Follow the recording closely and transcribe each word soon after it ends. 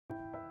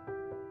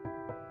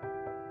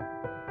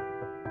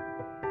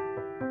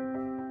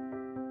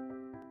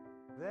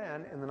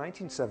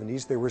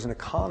1970s, there was an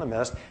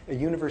economist at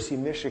University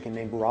of Michigan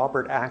named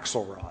Robert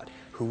Axelrod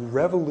who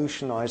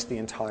revolutionized the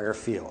entire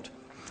field.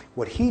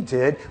 What he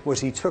did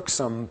was he took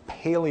some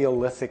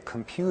Paleolithic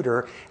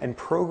computer and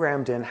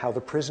programmed in how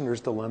the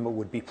prisoner's dilemma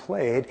would be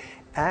played,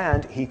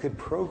 and he could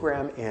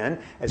program in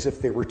as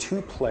if there were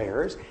two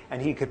players,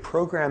 and he could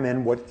program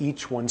in what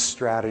each one's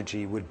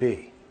strategy would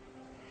be.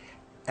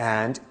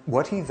 And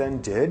what he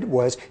then did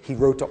was he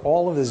wrote to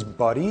all of his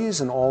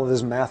buddies and all of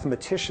his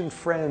mathematician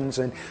friends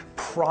and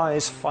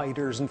prize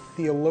fighters and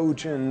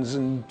theologians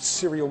and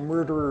serial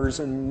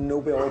murderers and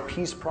Nobel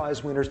Peace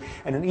Prize winners,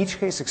 and in each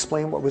case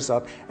explained what was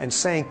up and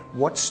saying,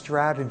 what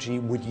strategy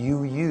would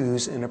you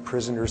use in a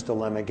prisoner's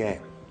dilemma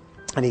game?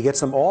 And he gets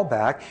them all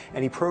back,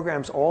 and he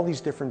programs all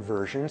these different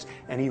versions,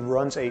 and he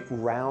runs a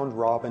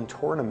round-robin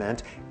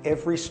tournament.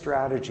 Every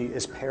strategy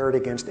is paired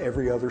against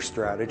every other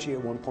strategy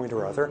at one point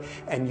or other,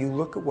 and you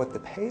look at what the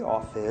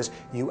payoff is.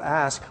 You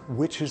ask,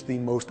 which is the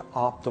most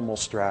optimal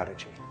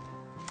strategy?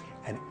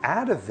 And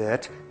out of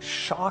it,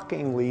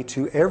 shockingly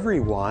to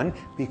everyone,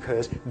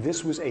 because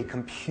this was a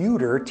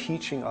computer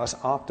teaching us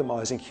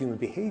optimizing human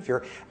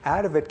behavior,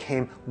 out of it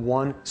came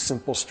one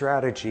simple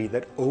strategy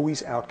that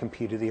always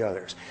outcompeted the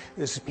others.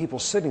 This is people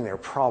sitting there,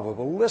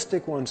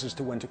 probabilistic ones as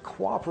to when to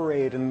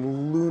cooperate,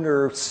 and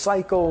lunar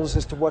cycles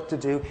as to what to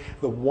do.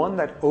 The one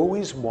that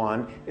always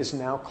won is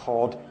now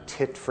called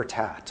tit for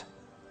tat.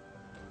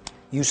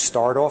 You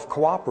start off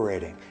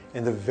cooperating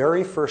in the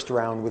very first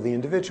round with the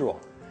individual.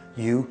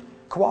 You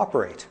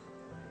cooperate.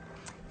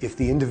 If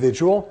the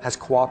individual has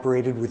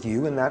cooperated with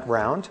you in that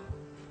round,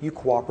 you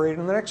cooperate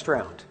in the next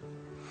round.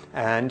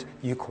 And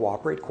you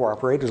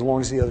cooperate as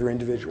long as the other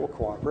individual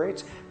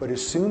cooperates. But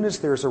as soon as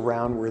there's a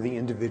round where the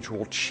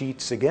individual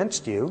cheats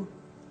against you,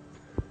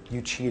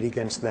 you cheat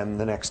against them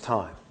the next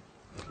time.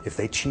 If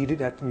they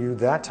cheated at you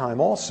that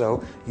time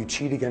also, you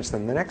cheat against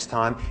them the next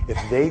time. If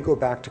they go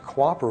back to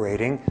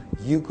cooperating,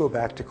 you go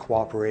back to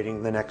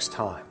cooperating the next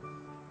time.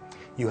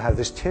 You have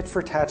this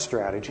tit-for-tat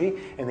strategy.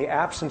 In the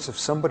absence of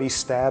somebody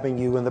stabbing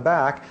you in the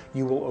back,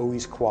 you will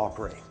always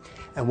cooperate.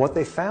 And what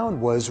they found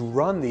was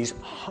run these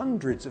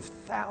hundreds of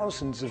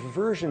thousands of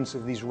versions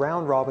of these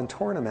round-robin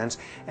tournaments,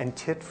 and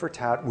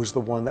tit-for-tat was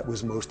the one that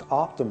was most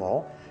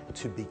optimal.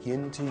 To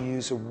begin to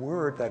use a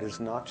word that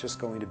is not just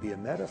going to be a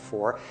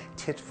metaphor,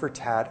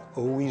 tit-for-tat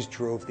always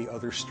drove the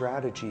other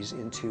strategies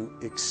into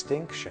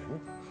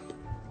extinction.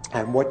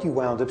 And what you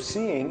wound up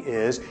seeing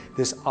is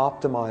this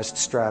optimized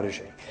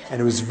strategy. And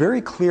it was very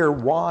clear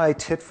why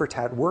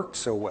tit-for-tat worked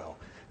so well.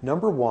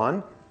 Number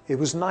one, it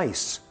was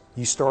nice.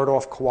 You start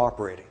off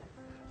cooperating.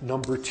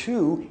 Number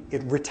two,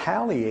 it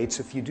retaliates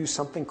if you do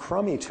something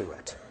crummy to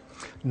it.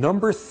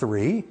 Number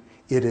three,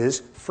 it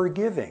is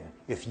forgiving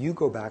if you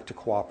go back to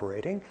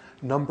cooperating.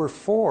 Number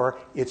four,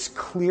 it's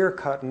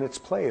clear-cut in its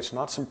play. It's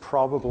not some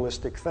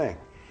probabilistic thing.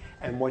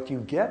 And what you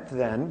get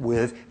then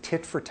with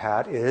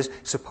tit-for-tat is,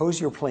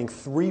 suppose you're playing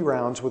 3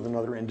 rounds with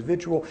another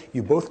individual,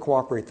 you both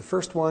cooperate the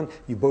first one,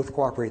 you both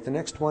cooperate the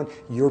next one,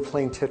 you're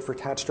playing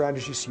tit-for-tat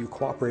strategy, so you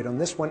cooperate on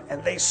this one,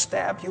 and they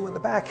stab you in the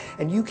back,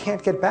 and you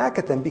can't get back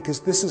at them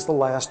because this is the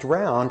last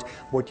round.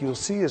 What you'll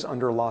see is,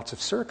 under lots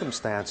of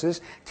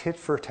circumstances,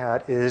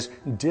 tit-for-tat is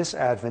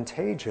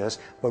disadvantageous,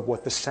 but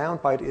what the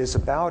soundbite is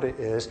about it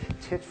is,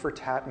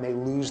 tit-for-tat may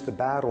lose the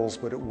battles,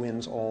 but it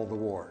wins all the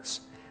wars.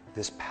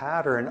 This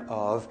pattern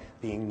of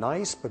being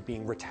nice, but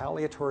being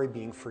retaliatory,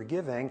 being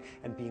forgiving,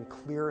 and being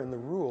clear in the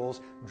rules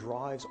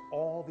drives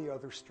all the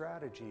other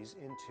strategies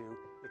into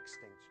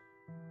extinction.